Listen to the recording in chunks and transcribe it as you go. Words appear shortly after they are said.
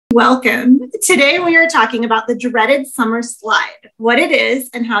Welcome. Today we are talking about the dreaded summer slide, what it is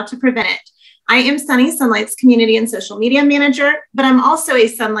and how to prevent it. I am Sunny, Sonlight's community and social media manager, but I'm also a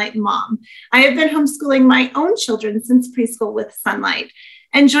Sonlight mom. I have been homeschooling my own children since preschool with Sonlight.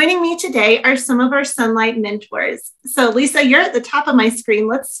 And joining me today are some of our Sonlight mentors. So Lisa, you're at the top of my screen.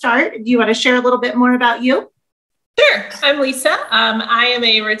 Let's start. Do you want to share a little bit more about you? Sure. I'm Lisa. I am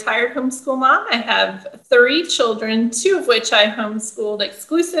a retired homeschool mom. I have 3 children, 2 of which I homeschooled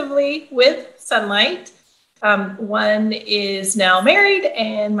exclusively with Sonlight. One is now married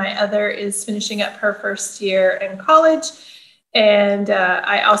and my other is finishing up her first year in college. And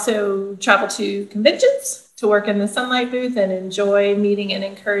I also travel to conventions to work in the Sonlight booth and enjoy meeting and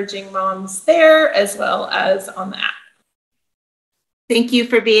encouraging moms there as well as on the app. Thank you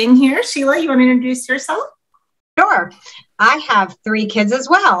for being here. Sheila, you want to introduce yourself? Sure. I have 3 kids as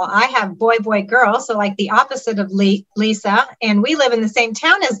well. I have boy, boy, girl, so like the opposite of Lisa, and we live in the same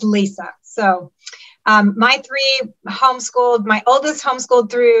town as Lisa. So my 3 homeschooled, my oldest homeschooled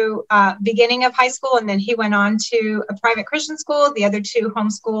through beginning of high school, and then he went on to a private Christian school. The other 2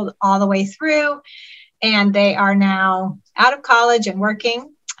 homeschooled all the way through, and they are now out of college and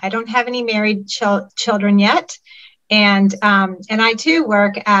working. I don't have any married children yet. And I too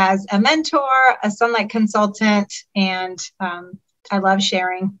work as a mentor, a Sonlight consultant, and I love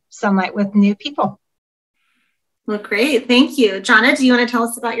sharing Sonlight with new people. Well, great. Thank you. Jonna, do you want to tell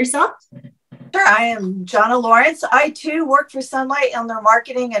us about yourself? Sure. I am Jonna Lawrence. I too work for Sonlight on their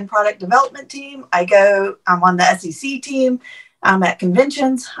marketing and product development team. I'm on the SEC team. I'm at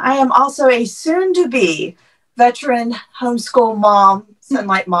conventions. I am also a soon-to-be veteran homeschool mom,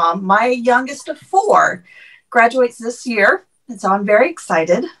 Sonlight mom. My youngest of 4 graduates this year, and so I'm very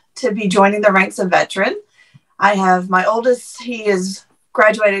excited to be joining the ranks of veteran. I have my oldest, he is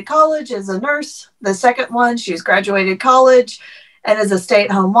graduated college as a nurse. The second one, she's graduated college and is a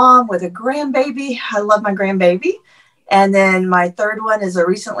stay-at-home mom with a grandbaby. I love my grandbaby. And then my third one is a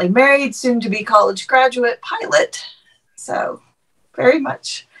recently married, soon-to-be college graduate pilot. So very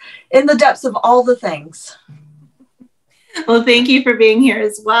much in the depths of all the things. Well, thank you for being here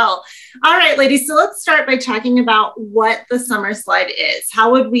as well. All right, ladies, so let's start by talking about what the summer slide is.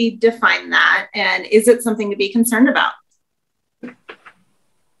 How would we define that? And is it something to be concerned about?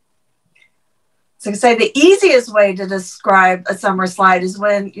 So I say the easiest way to describe a summer slide is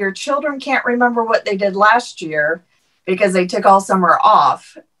when your children can't remember what they did last year because they took all summer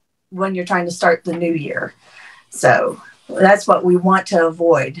off when you're trying to start the new year. So that's what we want to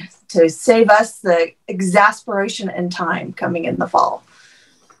avoid, to save us the exasperation and time coming in the fall.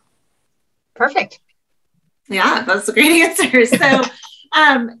 Perfect. Yeah, that's a great answer. So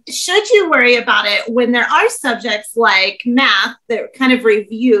should you worry about it when there are subjects like math that kind of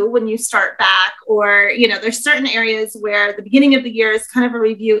review when you start back, or, there's certain areas where the beginning of the year is kind of a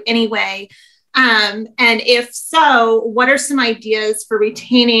review anyway. And if so, what are some ideas for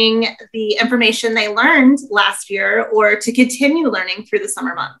retaining the information they learned last year or to continue learning through the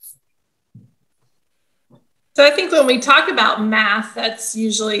summer months? So I think when we talk about math, that's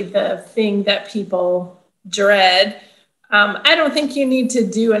usually the thing that people dread. I don't think you need to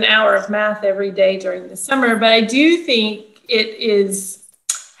do an hour of math every day during the summer, but I do think it is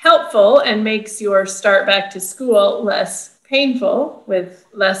helpful and makes your start back to school less painful, with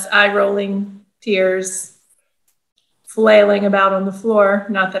less eye-rolling, tears, flailing about on the floor.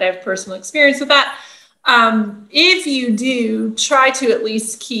 Not that I have personal experience with that. If you do, try to at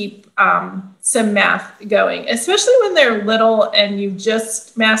least keep some math going, especially when they're little and you've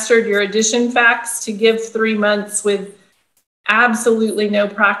just mastered your addition facts. To give 3 months with absolutely no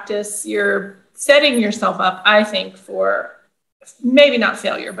practice, you're setting yourself up, I think, for maybe not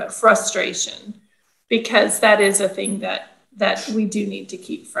failure, but frustration, because that is a thing that we do need to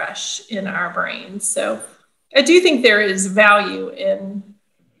keep fresh in our brains. So I do think there is value in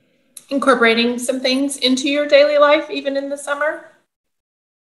incorporating some things into your daily life, even in the summer.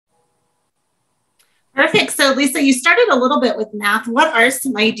 Perfect. So Lisa, you started a little bit with math. What are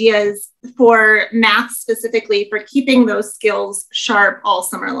some ideas for math specifically for keeping those skills sharp all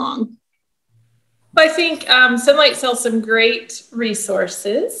summer long? Well, I think Sonlight sells some great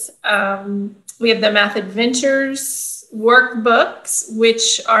resources. We have the Math Adventures workbooks,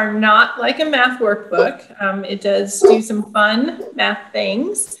 which are not like a math workbook. It does do some fun math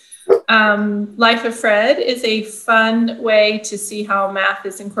things. Life of Fred is a fun way to see how math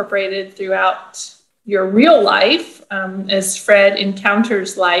is incorporated throughout your real life. As Fred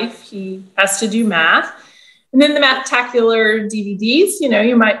encounters life, he has to do math. And then the Mathtacular DVDs,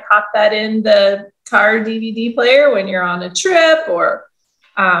 you might pop that in the car DVD player when you're on a trip, or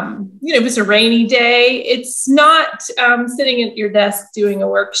if it's a rainy day, it's not sitting at your desk doing a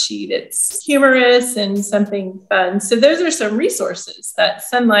worksheet. It's humorous and something fun. So those are some resources that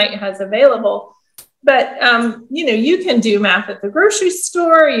Sonlight has available. But, you can do math at the grocery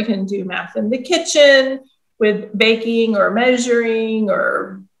store. You can do math in the kitchen with baking or measuring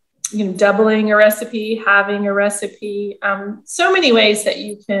or, doubling a recipe, having a recipe. So many ways that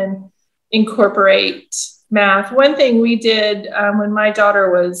you can incorporate math. One thing we did when my daughter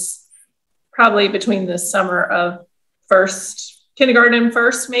was probably between the summer of kindergarten and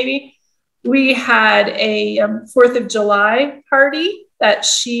first, maybe, we had a 4th of July party that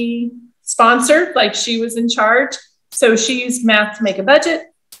she sponsored, like she was in charge. So she used math to make a budget.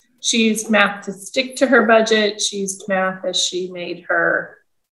 She used math to stick to her budget. She used math as she made her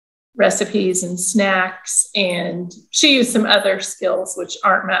recipes and snacks. And she used some other skills, which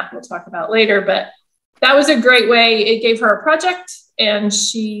aren't math, we'll talk about later. But that was a great way. It gave her a project and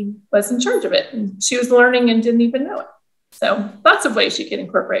she was in charge of it. And she was learning and didn't even know it. So lots of ways you can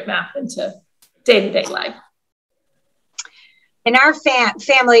incorporate math into day-to-day life. In our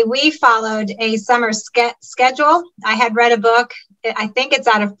family, we followed a summer schedule. I had read a book. I think it's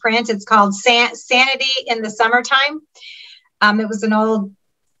out of print. It's called Sanity in the Summertime. It was an old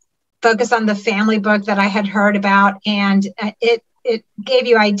Focus on the Family book that I had heard about. And it gave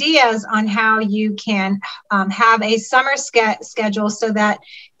you ideas on how you can have a summer schedule so that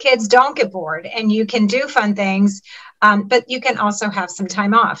kids don't get bored and you can do fun things, but you can also have some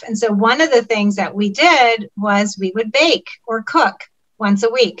time off. And so one of the things that we did was we would bake or cook once a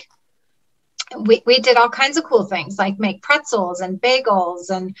week. We did all kinds of cool things like make pretzels and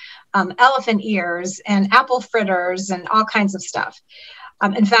bagels and elephant ears and apple fritters and all kinds of stuff.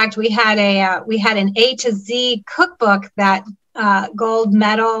 In fact, we had an A to Z cookbook that gold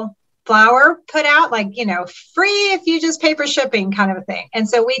medal flour put out, free if you just pay for shipping kind of a thing. And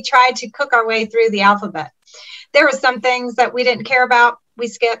so we tried to cook our way through the alphabet. There were some things that we didn't care about, we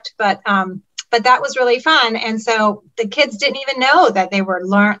skipped, but that was really fun. And so the kids didn't even know that they were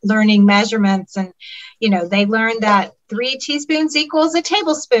learning measurements, and they learned that 3 teaspoons equals a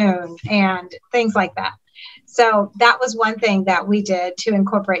tablespoon and things like that. So that was one thing that we did to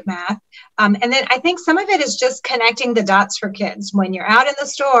incorporate math. And then I think some of it is just connecting the dots for kids. When you're out in the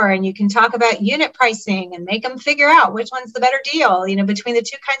store and you can talk about unit pricing and make them figure out which one's the better deal, between the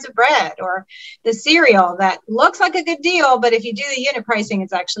 2 kinds of bread or the cereal that looks like a good deal, but if you do the unit pricing,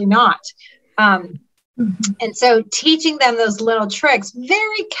 it's actually not. And so teaching them those little tricks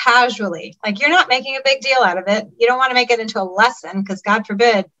very casually, like you're not making a big deal out of it. You don't want to make it into a lesson because God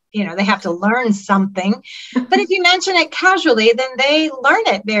forbid, they have to learn something. But if you mention it casually, then they learn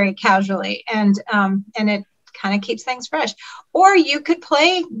it very casually, and it kind of keeps things fresh. Or you could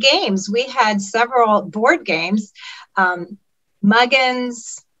play games. We had several board games.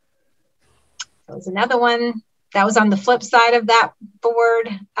 Muggins, that was another one that was on the flip side of that board.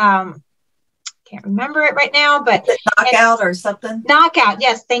 Can't remember it right now, but knockout or something. Knockout,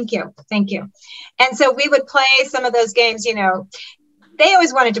 yes, thank you. And so we would play some of those games. They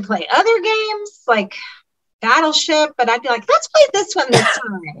always wanted to play other games like Battleship, but I'd be like, let's play this one this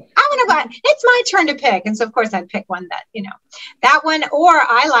time. It's my turn to pick. And so of course I'd pick one that, that one, or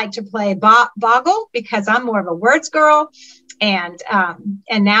I like to play Boggle because I'm more of a words girl. And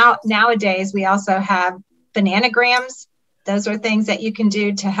nowadays we also have bananagrams. Those are things that you can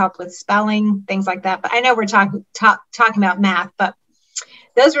do to help with spelling, things like that. But I know we're talking about math, but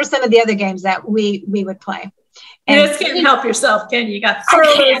those were some of the other games that we would play. And you just can't help yourself, can you? You got to throw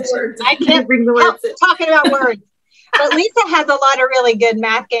those words. I can't bring the words talking about words. But Lisa has a lot of really good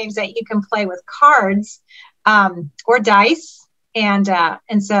math games that you can play with cards or dice, and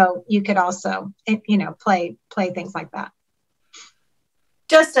so you could also play things like that.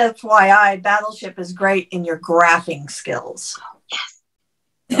 Just FYI, Battleship is great in your graphing skills. Yes,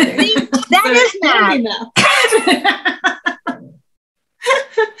 that is math.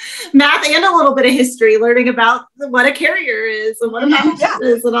 Math and a little bit of history, learning about what a carrier is and what a battleship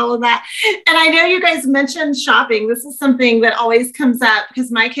is and all of that. And I know you guys mentioned shopping. This is something that always comes up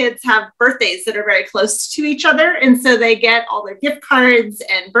because my kids have birthdays that are very close to each other. And so they get all their gift cards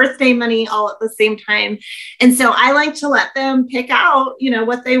and birthday money all at the same time. And so I like to let them pick out,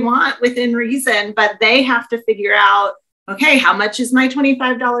 what they want within reason, but they have to figure out, okay, how much is my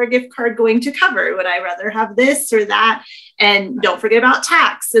 $25 gift card going to cover? Would I rather have this or that? And don't forget about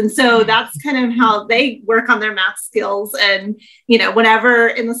tax. And so that's kind of how they work on their math skills. And, whenever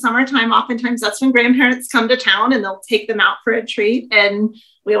in the summertime, oftentimes that's when grandparents come to town and they'll take them out for a treat. And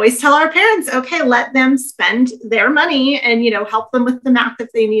we always tell our parents, okay, let them spend their money and, help them with the math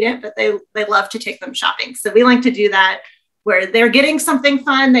if they need it, but they love to take them shopping. So we like to do that where they're getting something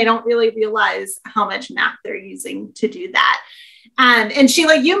fun. They don't really realize how much math they're using to do that. And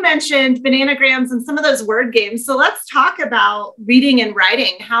Sheila, you mentioned bananagrams and some of those word games. So let's talk about reading and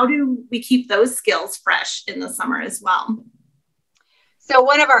writing. How do we keep those skills fresh in the summer as well? So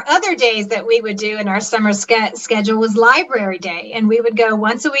one of our other days that we would do in our summer schedule was library day. And we would go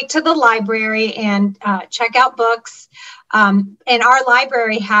once a week to the library and check out books. And our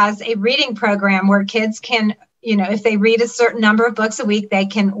library has a reading program where kids can, if they read a certain number of books a week, they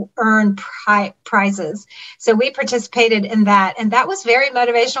can earn prizes. So we participated in that. And that was very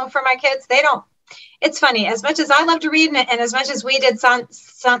motivational for my kids. It's funny, as much as I love to read and as much as we did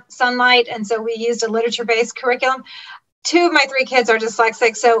Sonlight, and so we used a literature-based curriculum, 2 of my 3 kids are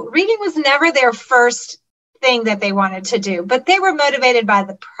dyslexic. So reading was never their first thing that they wanted to do, but they were motivated by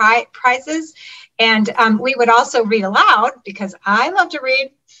the prizes. And we would also read aloud because I love to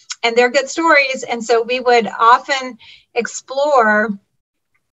read and they're good stories. And so we would often explore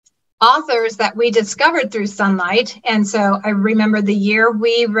authors that we discovered through Sonlight. And so I remember the year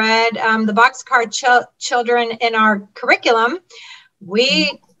we read the Boxcar Children in our curriculum.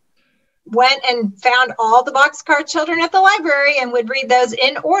 We went and found all the Boxcar Children at the library and would read those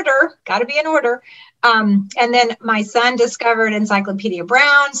in order, got to be in order. And then my son discovered Encyclopedia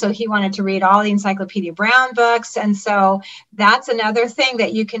Brown. So he wanted to read all the Encyclopedia Brown books. And so that's another thing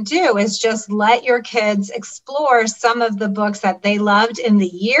that you can do is just let your kids explore some of the books that they loved in the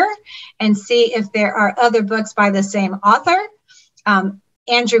year and see if there are other books by the same author.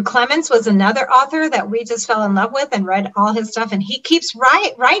 Andrew Clements was another author that we just fell in love with and read all his stuff. And he keeps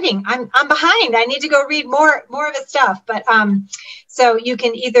writing. I'm behind. I need to go read more of his stuff. But so you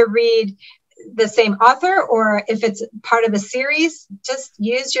can either read the same author, or if it's part of a series, just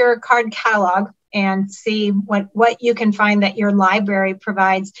use your card catalog and see what you can find that your library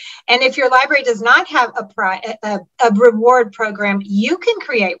provides. And if your library does not have a reward program, you can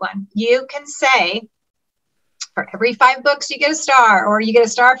create one. You can say, for every 5 books, you get a star, or you get a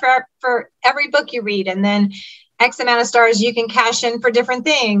star for every book you read. And then X amount of stars you can cash in for different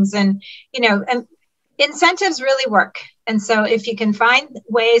things. And, and incentives really work. And so if you can find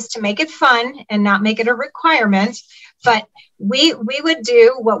ways to make it fun and not make it a requirement, but we would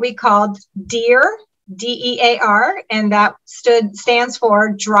do what we called DEAR, DEAR, and that stands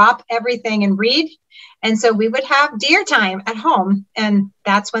for drop everything and read. And so we would have DEAR time at home. And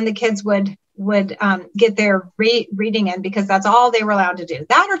that's when the kids would get their reading in, because that's all they were allowed to do,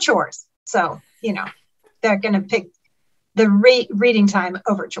 that or chores. So, they're going to pick the reading time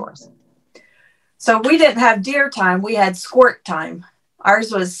over chores. So we didn't have deer time. We had squirt time.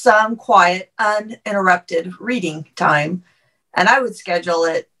 Ours was some quiet, uninterrupted reading time. And I would schedule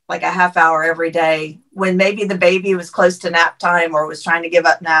it like a half hour every day when maybe the baby was close to nap time or was trying to give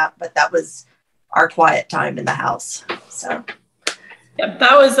up nap, but that was our quiet time in the house. So yeah,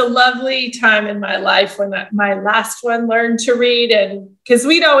 that was a lovely time in my life when my last one learned to read. And because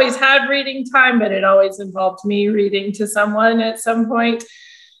we'd always had reading time, but it always involved me reading to someone at some point.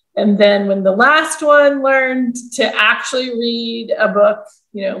 And then when the last one learned to actually read a book,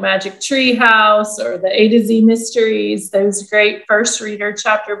 Magic Tree House or the A to Z Mysteries, those great first reader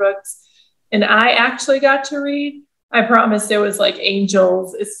chapter books, and I actually got to read, I promise there was like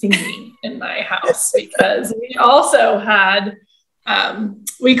angels singing in my house, because we also had,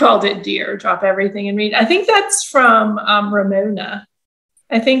 we called it DEAR, drop everything and read. I think that's from Ramona.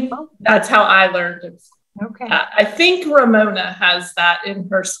 I think that's how I learned it. Okay. I think Ramona has that in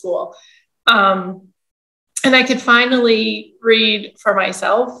her school. And I could finally read for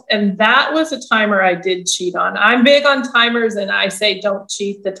myself. And that was a timer I did cheat on. I'm big on timers, and I say don't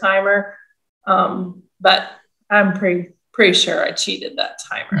cheat the timer. But I'm pretty sure I cheated that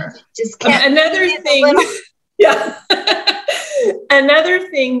timer. Just can't. Another thing. Yeah. Another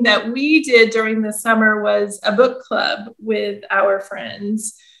thing that we did during the summer was a book club with our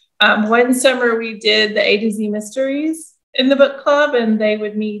friends. One summer we did the A to Z Mysteries in the book club, and they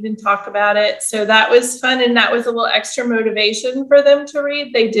would meet and talk about it. So that was fun. And that was a little extra motivation for them to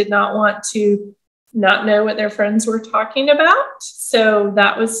read. They did not want to not know what their friends were talking about. So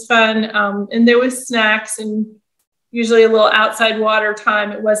that was fun. And there was snacks and usually a little outside water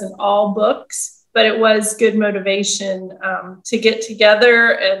time. It wasn't all books, but it was good motivation to get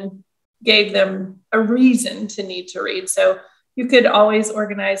together and gave them a reason to need to read. So you could always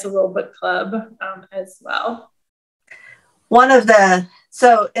organize a little book club as well.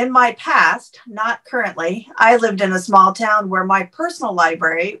 So in my past, not currently, I lived in a small town where my personal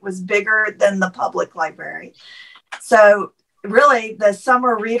library was bigger than the public library. So really the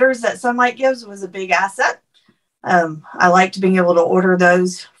summer readers that Sonlight gives was a big asset. I liked being able to order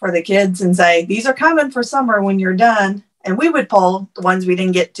those for the kids and say, these are coming for summer when you're done. And we would pull the ones we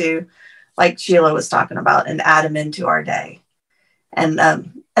didn't get to, like Sheila was talking about, and add them into our day. And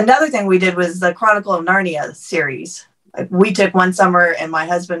another thing we did was the Chronicle of Narnia series. Like, we took one summer and my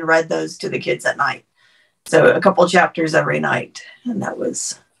husband read those to the kids at night. So a couple chapters every night. And that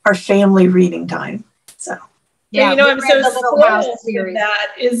was our family reading time. So. Yeah, I'm so spoiled with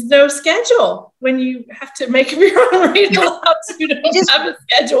that is no schedule. When you have to make up your own read alouds, you don't have a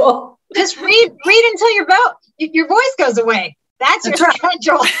schedule. Just read until your voice goes away. That's your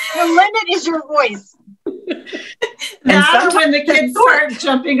schedule. The limit is your voice. That or when the kids start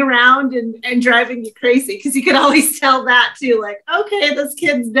jumping around and driving you crazy, because you can always tell that too, like, okay, this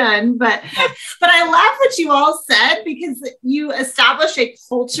kid's done. But I love what you all said, because you establish a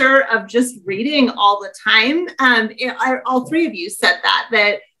culture of just reading all the time. All three of you said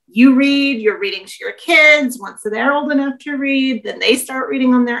that you read, you're reading to your kids. Once they're old enough to read, then they start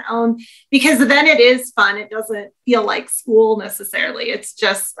reading on their own, because then it is fun. It doesn't feel like school necessarily. It's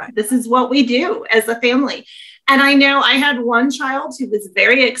just, this is what we do as a family. And I know I had one child who was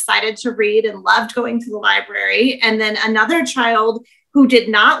very excited to read and loved going to the library. And then another child who did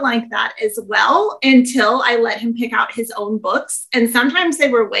not like that as well, until I let him pick out his own books. And sometimes they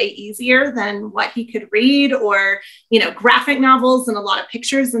were way easier than what he could read, or, graphic novels and a lot of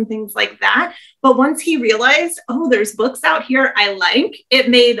pictures and things like that. But once he realized, oh, there's books out here I like, it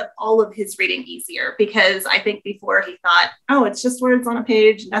made all of his reading easier, because I think before he thought, oh, it's just words on a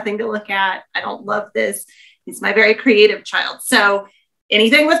page, nothing to look at. I don't love this. He's my very creative child. So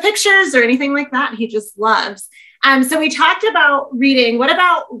anything with pictures or anything like that, he just loves. So we talked about reading. What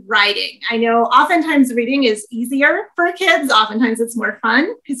about writing? I know oftentimes reading is easier for kids. Oftentimes it's more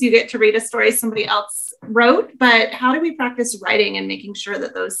fun because you get to read a story somebody else wrote. But how do we practice writing and making sure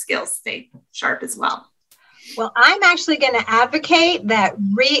that those skills stay sharp as well? Well, I'm actually going to advocate that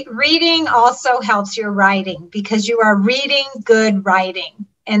reading also helps your writing, because you are reading good writing.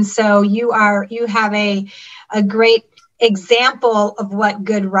 And so you have a great example of what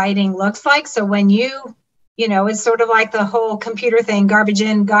good writing looks like. So when it's sort of like the whole computer thing, garbage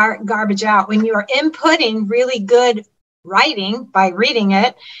in, garbage out. When you are inputting really good writing by reading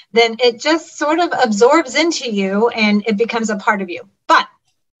it, then it just sort of absorbs into you and it becomes a part of you. But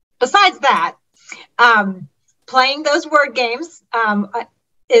besides that, playing those word games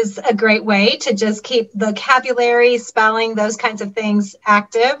is a great way to just keep vocabulary, spelling, those kinds of things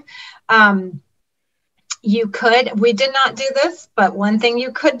active. We did not do this, but one thing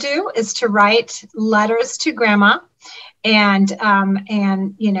you could do is to write letters to grandma. And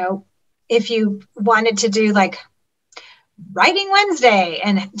if you wanted to do like Writing Wednesday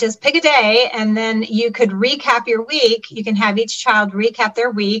and just pick a day, and then you could recap your week. You can have each child recap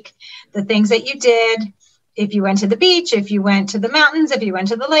their week, the things that you did. If you went to the beach, if you went to the mountains, if you went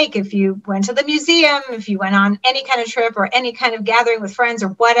to the lake, if you went to the museum, if you went on any kind of trip or any kind of gathering with friends or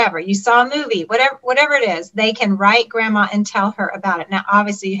whatever, you saw a movie, whatever it is, they can write grandma and tell her about it. Now,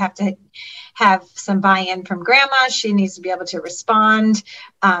 obviously, you have to have some buy-in from grandma. She needs to be able to respond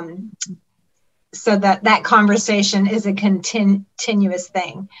so that conversation is a continuous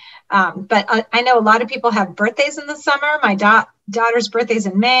thing. But I know a lot of people have birthdays in the summer. My daughter's birthday's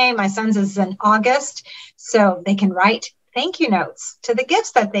in May. My son's is in August. So they can write thank you notes to the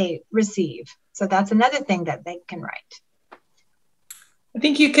gifts that they receive. So that's another thing that they can write. I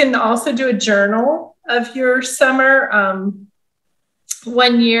think you can also do a journal of your summer.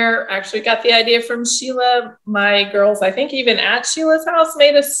 One year, actually got the idea from Sheila. My girls, I think even at Sheila's house,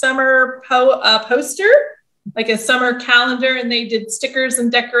 made a summer poster, like a summer calendar, and they did stickers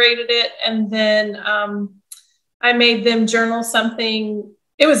and decorated it. And then I made them journal something.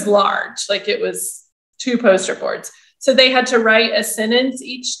 It was large, like it was 2 poster boards. So they had to write a sentence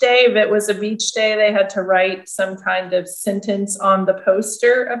each day. If it was a beach day, they had to write some kind of sentence on the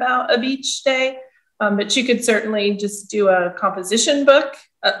poster about a beach day. But you could certainly just do a composition book,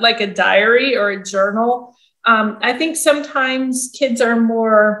 like a diary or a journal. I think sometimes kids are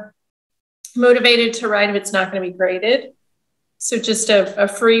more motivated to write if it's not going to be graded. So just a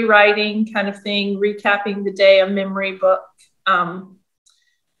free writing kind of thing, recapping the day, a memory book.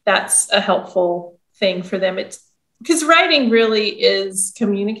 That's a helpful thing for them. It's because writing really is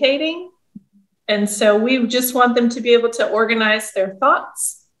communicating. And so we just want them to be able to organize their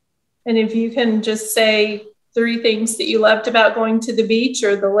thoughts. And if you can just say 3 things that you loved about going to the beach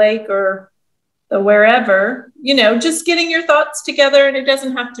or the lake or the wherever, just getting your thoughts together, and it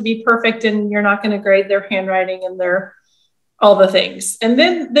doesn't have to be perfect, and you're not going to grade their handwriting and their all the things. And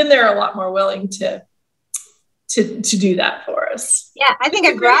then they're a lot more willing to do that for us. Yeah, I think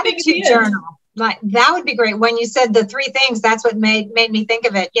a gratitude journal like that would be great. When you said the 3 things, that's what made me think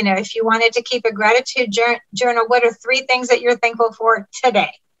of it. You know, if you wanted to keep a gratitude journal, what are 3 things that you're thankful for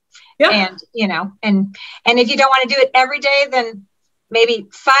today? Yeah. And, you know, and if you don't want to do it every day, then maybe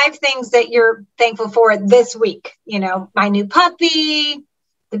 5 things that you're thankful for this week. You know, my new puppy,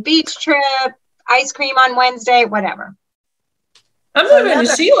 the beach trip, ice cream on Wednesday, whatever. I'm moving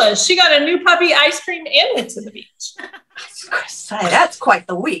to Sheila. She got a new puppy, ice cream, and went to the beach. That's quite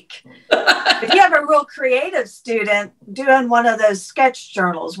the week. If you have a real creative student doing one of those sketch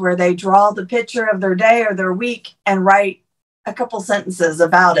journals where they draw the picture of their day or their week and write a couple sentences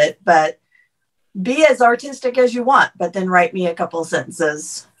about it, but be as artistic as you want, but then write me a couple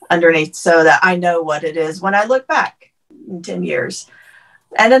sentences underneath so that I know what it is when I look back in 10 years.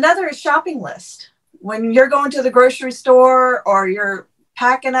 And another is shopping list. When you're going to the grocery store or you're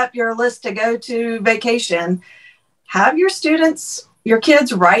packing up your list to go to vacation, have your students, your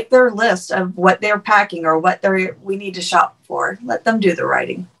kids write their list of what they're packing or what we need to shop for. Let them do the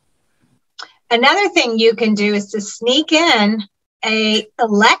writing. Another thing you can do is to sneak in a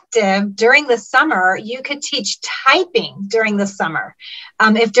elective during the summer. You could teach typing during the summer.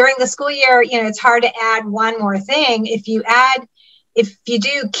 If during the school year, you know, it's hard to add one more thing. If you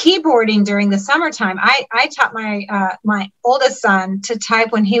do keyboarding during the summertime, I taught my oldest son to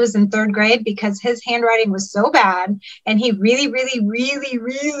type when he was in 3rd grade because his handwriting was so bad and he really, really, really,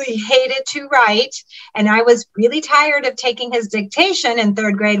 really hated to write. And I was really tired of taking his dictation in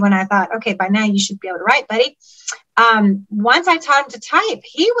 3rd grade when I thought, okay, by now you should be able to write, buddy. Once I taught him to type,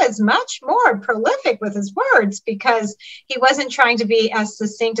 he was much more prolific with his words because he wasn't trying to be as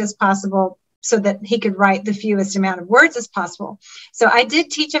succinct as possible so that he could write the fewest amount of words as possible. So I did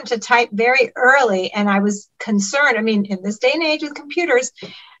teach him to type very early, and I was concerned. I mean, in this day and age with computers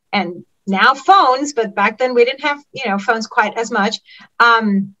and now phones, but back then we didn't have, you know, phones quite as much.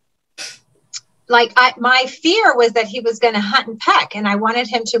 My fear was that he was going to hunt and peck, and I wanted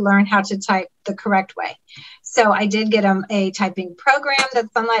him to learn how to type the correct way. So I did get him a typing program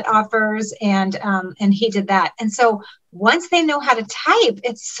that Sonlight offers, and he did that. And so once they know how to type,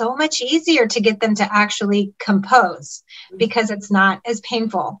 it's so much easier to get them to actually compose because it's not as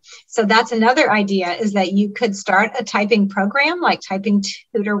painful. So that's another idea, is that you could start a typing program like Typing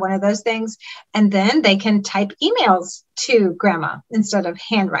Tutor, one of those things, and then they can type emails to grandma instead of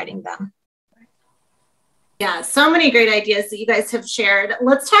handwriting them. Yeah, so many great ideas that you guys have shared.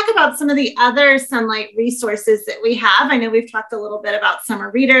 Let's talk about some of the other Sonlight resources that we have. I know we've talked a little bit about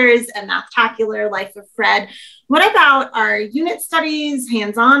summer readers and Mathtacular, Life of Fred. What about our unit studies,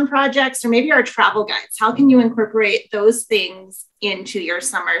 hands-on projects, or maybe our travel guides? How can you incorporate those things into your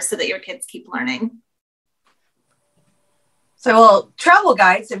summer so that your kids keep learning? So, well, travel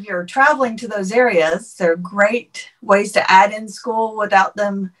guides, if you're traveling to those areas, they're great ways to add in school without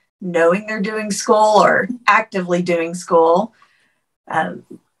them knowing they're doing school or actively doing school. I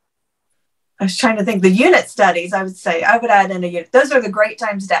was trying to think, the unit studies, I would say I would add in a unit. Those are the great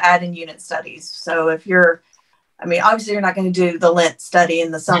times to add in unit studies. So if you're, I mean, obviously you're not going to do the Lent study in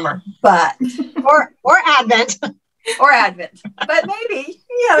the summer, but or Advent. Or Advent. But maybe,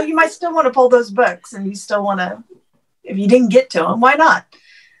 you know, you might still want to pull those books and you still want to, if you didn't get to them, why not?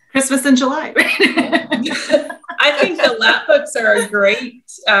 Christmas in July, right? I think the lap books are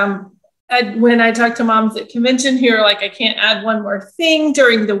great. When I talk to moms at convention who are like, I can't add one more thing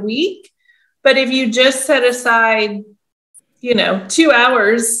during the week. But if you just set aside, you know, 2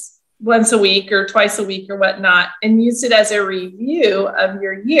 hours once a week or twice a week or whatnot, and use it as a review of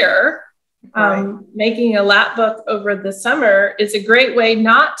your year, right. Making a lap book over the summer is a great way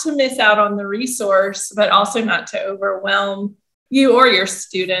not to miss out on the resource, but also not to overwhelm you or your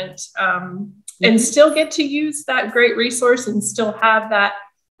student. And still get to use that great resource and still have that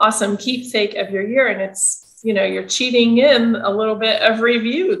awesome keepsake of your year. And it's, you know, you're cheating in a little bit of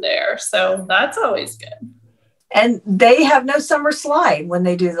review there. So that's always good. And they have no summer slide when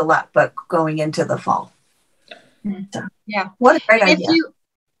they do the lap book going into the fall. So, yeah. What a great idea.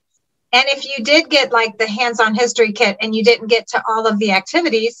 If you did get like the hands-on history kit and you didn't get to all of the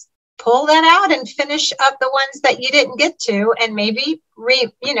activities, pull that out and finish up the ones that you didn't get to, and maybe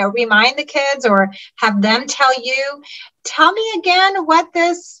remind the kids or have them tell me again what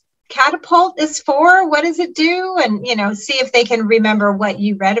this catapult is for. What does it do? And, you know, see if they can remember what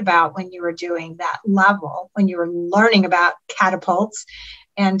you read about when you were doing that level, when you were learning about catapults.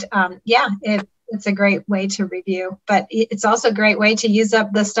 And it's a great way to review, but it's also a great way to use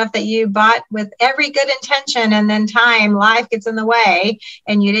up the stuff that you bought with every good intention, and then life gets in the way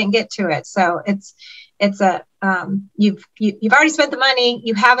and you didn't get to it. So it's a you've already spent the money,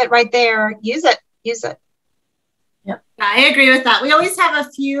 you have it right there. Use it. I agree with that. We always have a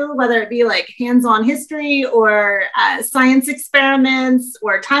few, whether it be like hands-on history or science experiments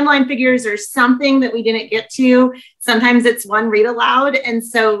or timeline figures or something that we didn't get to. Sometimes it's one read aloud. And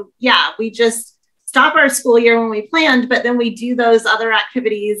so, yeah, we just stop our school year when we planned, but then we do those other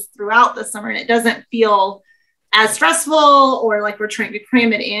activities throughout the summer and it doesn't feel as stressful or like we're trying to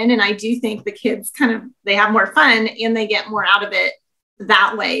cram it in. And I do think the kids they have more fun and they get more out of it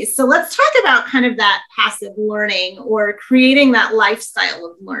that way. So let's talk about kind of that passive learning or creating that lifestyle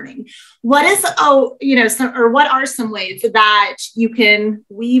of learning. What are some ways that you can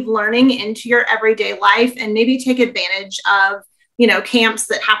weave learning into your everyday life and maybe take advantage of, camps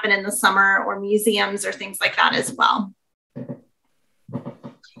that happen in the summer or museums or things like that as well?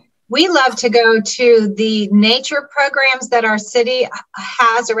 We love to go to the nature programs that our city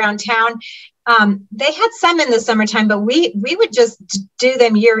has around town. They had some in the summertime, but we would just do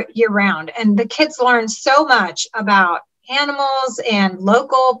them year round. And the kids learn so much about animals and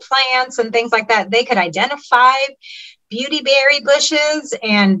local plants and things like that. They could identify beautyberry bushes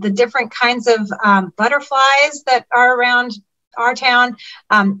and the different kinds of butterflies that are around our town.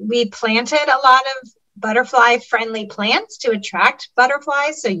 We planted a lot of butterfly-friendly plants to attract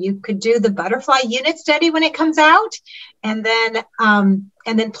butterflies. So you could do the butterfly unit study when it comes out, and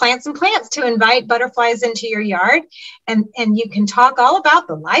then plant some plants to invite butterflies into your yard. And you can talk all about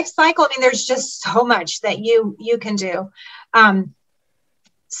the life cycle. I mean, there's just so much that you can do.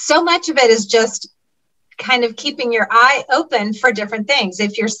 So much of it is just kind of keeping your eye open for different things.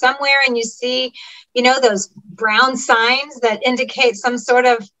 If you're somewhere and you see, those brown signs that indicate some sort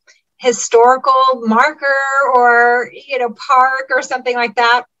of historical marker or, park or something like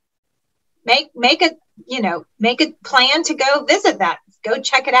that, make a plan to go visit that. Go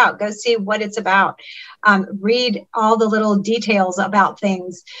check it out. Go see what it's about. Read all the little details about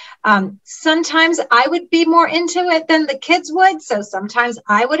things. Sometimes I would be more into it than the kids would. So sometimes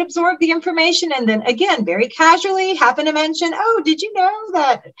I would absorb the information and then again, very casually happen to mention, oh, did you know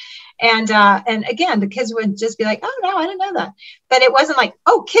that? And again, the kids would just be like, oh, no, I didn't know that. But it wasn't like,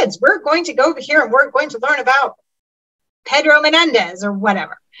 oh, kids, we're going to go over here and we're going to learn about Pedro Menendez or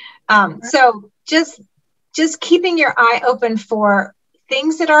whatever. So just keeping your eye open for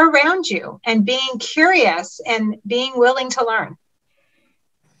things that are around you and being curious and being willing to learn.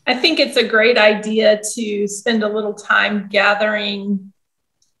 I think it's a great idea to spend a little time gathering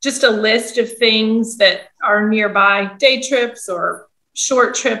just a list of things that are nearby, day trips or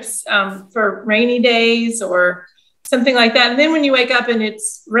short trips for rainy days or something like that. And then when you wake up and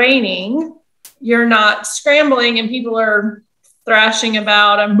it's raining, you're not scrambling and people are thrashing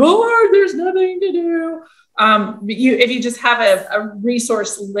about, I'm bored, there's nothing to do. If you just have a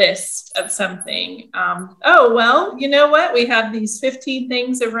resource list of something, oh, well, you know what? We have these 15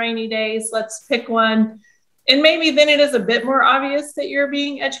 things of rainy days. Let's pick one. And maybe then it is a bit more obvious that you're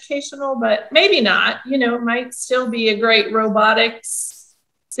being educational, but maybe not. It might still be a great robotics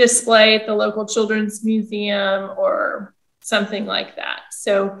display at the local children's museum or something like that.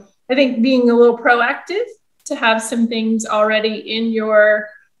 So I think being a little proactive to have some things already in your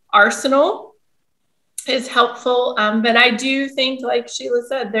arsenal is helpful. But I do think, like Sheila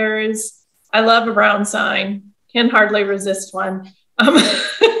said, I love a brown sign, can hardly resist one.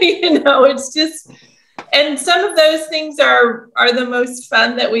 It's just, and some of those things are the most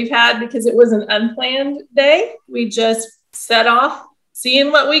fun that we've had because it was an unplanned day. We just set off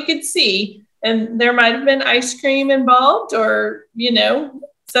seeing what we could see. And there might've been ice cream involved or,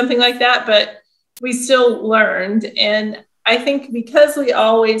 something like that, but we still learned. And I think because we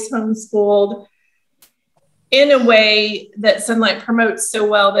always homeschooled in a way that Sonlight promotes so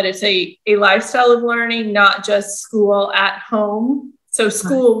well, that it's a lifestyle of learning, not just school at home. So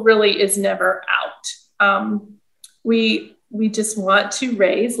school really is never out. We just want to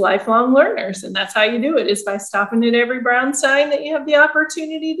raise lifelong learners. And that's how you do it, is by stopping at every brown sign that you have the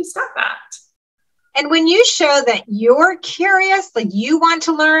opportunity to stop at. And when you show that you're curious, like you want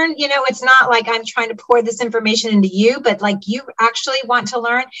to learn, it's not like I'm trying to pour this information into you, but like you actually want to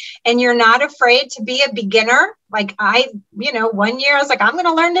learn and you're not afraid to be a beginner. Like 1 year I was like, I'm going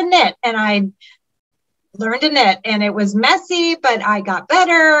to learn to knit, and I learned to knit and it was messy, but I got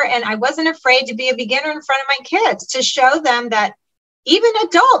better. And I wasn't afraid to be a beginner in front of my kids to show them that even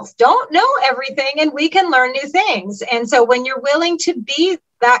adults don't know everything and we can learn new things. And so when you're willing to be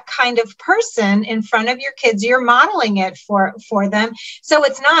that kind of person in front of your kids, you're modeling it for them. So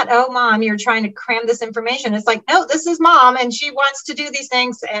it's not, oh, mom, you're trying to cram this information. It's like, no, this is mom and she wants to do these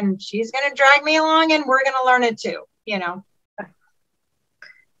things and she's going to drag me along and we're going to learn it too,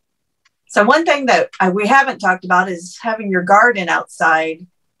 So one thing that we haven't talked about is having your garden outside,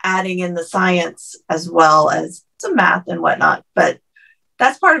 adding in the science as well as some math and whatnot. But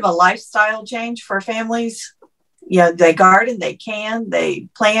that's part of a lifestyle change for families. They garden, they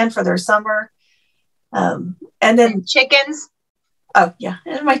plan for their summer. And then chickens. Oh, yeah.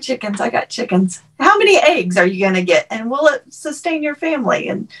 And my chickens, I got chickens. How many eggs are you going to get? And will it sustain your family?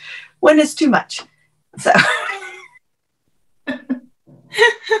 And when is too much? So.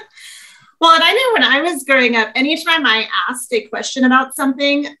 Well, and I know when I was growing up, anytime I asked a question about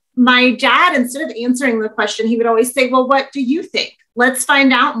something, my dad, instead of answering the question, he would always say, well, what do you think? Let's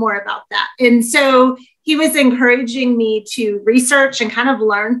find out more about that. And so he was encouraging me to research and kind of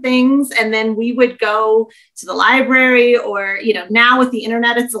learn things. And then we would go to the library, or, now with the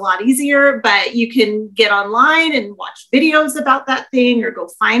internet, it's a lot easier, but you can get online and watch videos about that thing, or go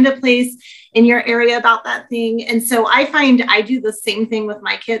find a place in your area about that thing. And so I find I do the same thing with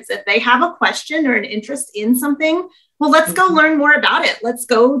my kids. If they have a question or an interest in something, well, let's go learn more about it. Let's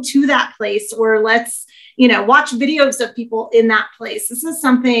go to that place, or let's watch videos of people in that place. This is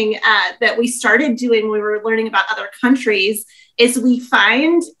something that we started doing when we were learning about other countries, is we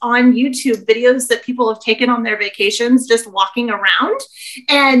find on YouTube videos that people have taken on their vacations, just walking around,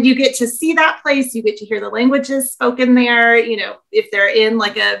 and you get to see that place. You get to hear the languages spoken there, if they're in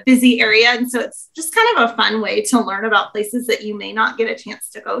like a busy area. And so it's just kind of a fun way to learn about places that you may not get a chance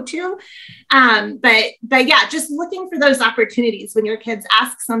to go to. But yeah, just looking for those opportunities when your kids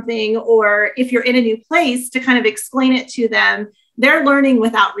ask something, or if you're in a new place, to kind of explain it to them. They're learning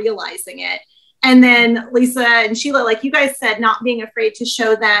without realizing it. And then Lisa and Sheila, like you guys said, not being afraid to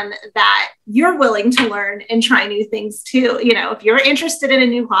show them that you're willing to learn and try new things too. If you're interested in a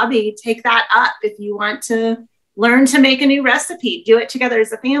new hobby, take that up. If you want to learn to make a new recipe, do it together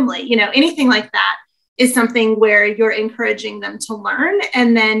as a family. Anything like that is something where you're encouraging them to learn.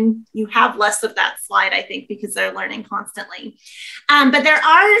 And then you have less of that slide, I think, because they're learning constantly. But there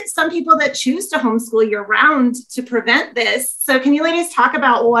are some people that choose to homeschool year round to prevent this. So can you ladies talk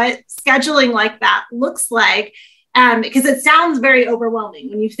about what scheduling like that looks like? Because it sounds very overwhelming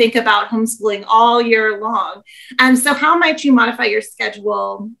when you think about homeschooling all year long. So how might you modify your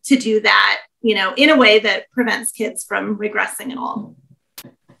schedule to do that, in a way that prevents kids from regressing at all?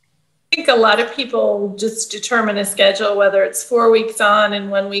 I think a lot of people just determine a schedule, whether it's 4 weeks on and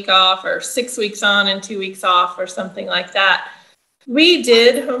 1 week off, or 6 weeks on and 2 weeks off, or something like that. We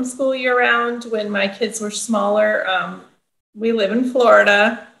did homeschool year round when my kids were smaller. We live in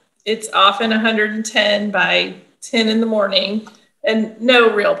Florida. It's often 110 by 10 in the morning, and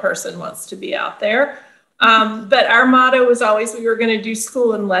no real person wants to be out there. But our motto was always we were going to do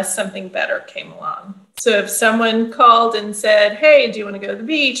school unless something better came along. So if someone called and said, hey, do you want to go to the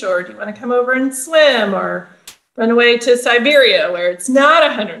beach, or do you want to come over and swim, or run away to Siberia where it's not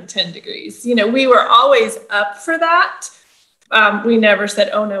 110 degrees, we were always up for that. We never said,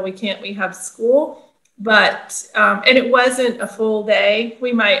 oh, no, we can't, we have school. But, and it wasn't a full day.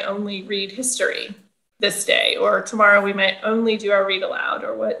 We might only read history this day, or tomorrow we might only do our read aloud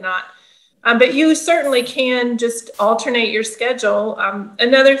or whatnot. But you certainly can just alternate your schedule.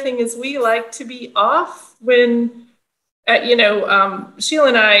 Another thing is we like to be off when, Sheila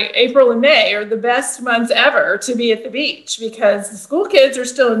and I, April and May are the best months ever to be at the beach, because the school kids are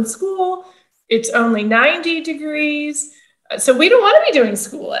still in school. It's only 90 degrees. So we don't want to be doing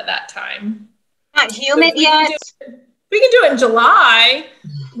school at that time. Not humid yet. We can do it in July,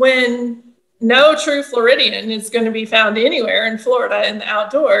 when no true Floridian is going to be found anywhere in Florida in the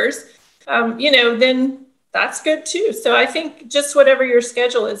outdoors. Then that's good too. So I think just whatever your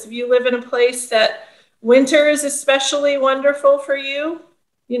schedule is, if you live in a place that winter is especially wonderful for you,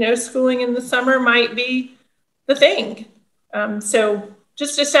 schooling in the summer might be the thing. So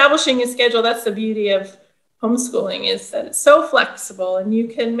just establishing a schedule, that's the beauty of homeschooling, is that it's so flexible and you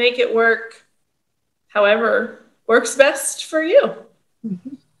can make it work however works best for you.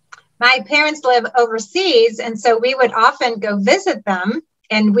 Mm-hmm. My parents live overseas, and so we would often go visit them,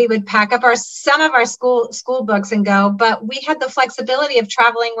 and we would pack up some of our school books and go. But we had the flexibility of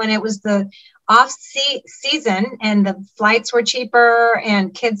traveling when it was the off season, and the flights were cheaper,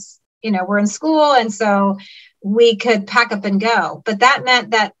 and kids, were in school, and so we could pack up and go. But that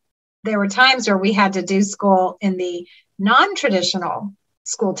meant that there were times where we had to do school in the non-traditional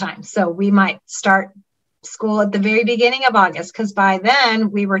school time. So we might start school at the very beginning of August, because by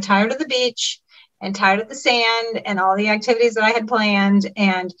then we were tired of the beach and tired of the sand and all the activities that I had planned.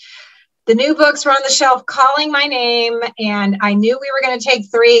 And the new books were on the shelf calling my name. And I knew we were going to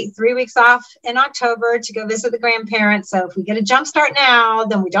take three weeks off in October to go visit the grandparents. So if we get a jump start now,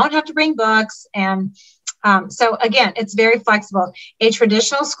 then we don't have to bring books. And so again, it's very flexible. A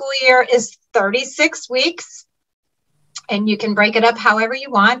traditional school year is 36 weeks. And you can break it up however you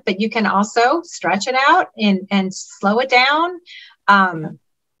want, but you can also stretch it out and slow it down.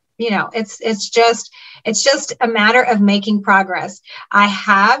 It's just a matter of making progress.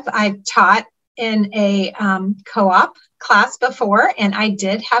 I've taught in a co-op class before, and I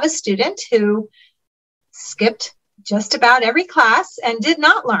did have a student who skipped just about every class and did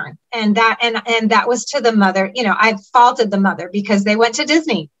not learn. And that was to the mother. I faulted the mother because they went to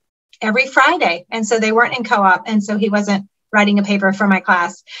Disney every Friday. And so they weren't in co-op. And so he wasn't writing a paper for my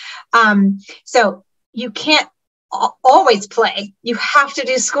class. So you can't always play. You have to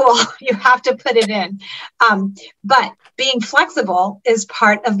do school. You have to put it in. But being flexible is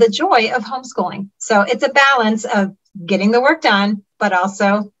part of the joy of homeschooling. So it's a balance of getting the work done, but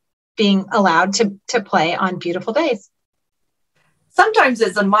also being allowed to play on beautiful days. Sometimes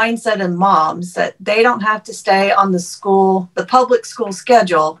it's a mindset in moms that they don't have to stay on the public school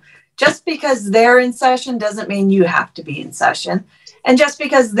schedule. Just because they're in session doesn't mean you have to be in session. And just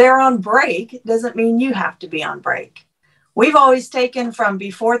because they're on break doesn't mean you have to be on break. We've always taken from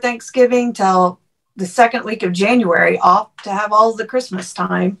before Thanksgiving till the second week of January off to have all the Christmas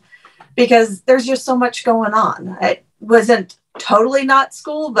time because there's just so much going on. It wasn't totally not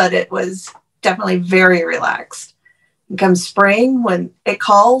school, but it was definitely very relaxed. And come spring, when it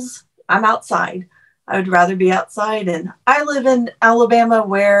calls, I'm outside. I would rather be outside. And I live in Alabama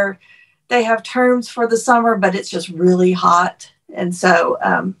where they have terms for the summer, but it's just really hot. And so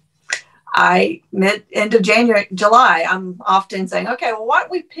end of July, I'm often saying, okay, well, why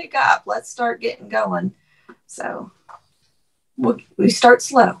don't we pick up? Let's start getting going. So we start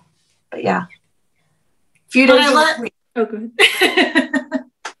slow, but yeah. A few days a week. Oh, good.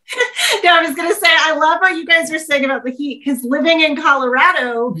 No, I was going to say, I love what you guys were saying about the heat, because living in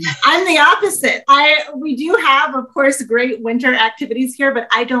Colorado, I'm the opposite. We do have, of course, great winter activities here, but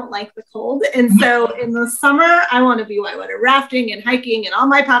I don't like the cold. And so in the summer, I want to be whitewater rafting and hiking and on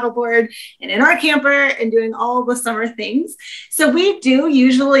my paddleboard and in our camper and doing all the summer things. So we do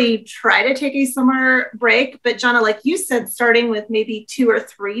usually try to take a summer break. But Jonna, like you said, starting with maybe 2 or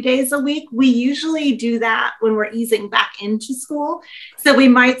 3 days a week, we usually do that when we're easing back into school. So we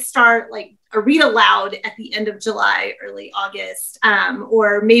might start like a read aloud at the end of July, early August,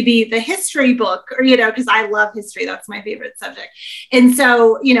 or maybe the history book, or, because I love history. That's my favorite subject. And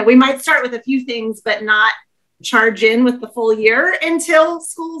so, we might start with a few things, but not charge in with the full year until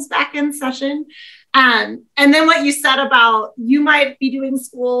school's back in session. And then what you said about you might be doing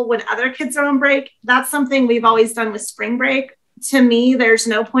school when other kids are on break, that's something we've always done with spring break. To me, there's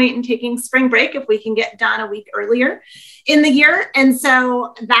no point in taking spring break if we can get done a week earlier in the year. And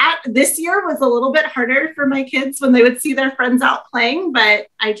so this year was a little bit harder for my kids when they would see their friends out playing, but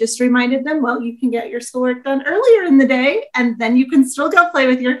I just reminded them, well, you can get your schoolwork done earlier in the day, and then you can still go play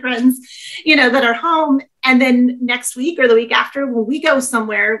with your friends, that are home. And then next week or the week after, when we go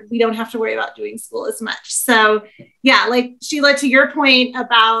somewhere, we don't have to worry about doing school as much. So yeah, like Sheila, to your point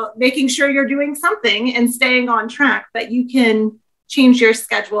about making sure you're doing something and staying on track, but you can change your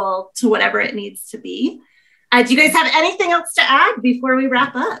schedule to whatever it needs to be. Do you guys have anything else to add before we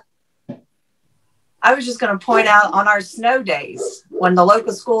wrap up? I was just going to point out on our snow days, when the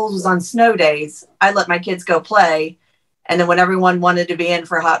local schools was on snow days, I let my kids go play. And then when everyone wanted to be in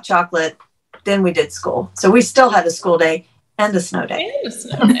for hot chocolate, then we did school. So we still had a school day and a snow day. And a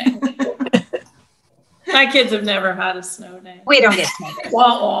snow day. My kids have never had a snow day. We don't get snow days.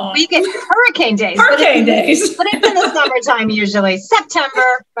 Wah-wah. We get hurricane days. Hurricane days. But it's in the summertime usually,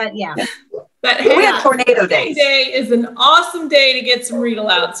 September, but yeah. But we have tornado days. Day is an awesome day to get some read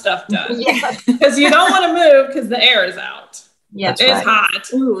aloud stuff done. Yes. Because you don't want to move because the air is out. Yeah, it's right.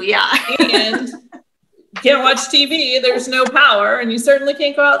 Hot. Ooh, yeah. And you can't watch TV. There's no power, and you certainly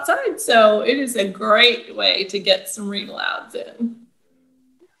can't go outside. So it is a great way to get some read alouds in.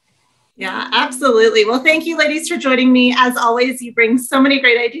 Yeah, absolutely. Well, thank you, ladies, for joining me. As always, you bring so many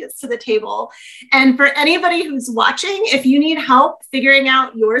great ideas to the table. And for anybody who's watching, if you need help figuring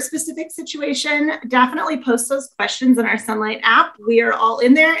out your specific situation, definitely post those questions in our Sonlight app. We are all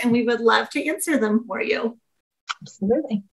in there, and we would love to answer them for you. Absolutely.